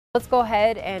Let's go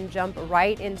ahead and jump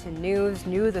right into news.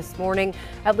 New this morning,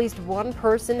 at least one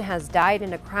person has died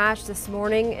in a crash this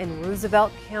morning in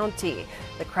Roosevelt County.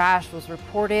 The crash was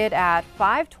reported at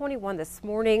 5:21 this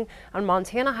morning on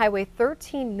Montana Highway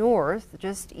 13 North,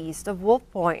 just east of Wolf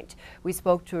Point. We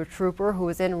spoke to a trooper who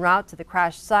was en route to the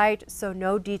crash site, so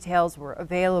no details were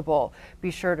available.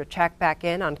 Be sure to check back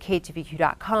in on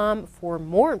KTVQ.com for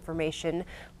more information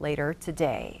later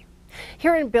today.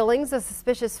 Here in Billings, a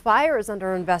suspicious fire is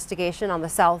under investigation on the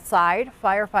south side.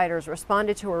 Firefighters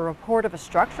responded to a report of a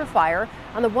structure fire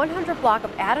on the 100 block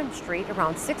of Adams Street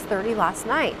around 6:30 last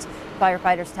night.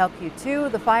 Firefighters tell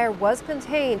Q2 the fire was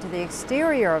contained to the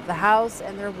exterior of the house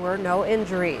and there were no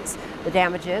injuries. The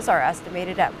damages are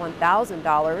estimated at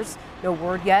 $1,000. No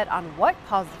word yet on what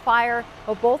caused the fire,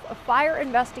 but both a fire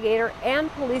investigator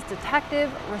and police detective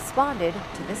responded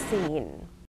to the scene.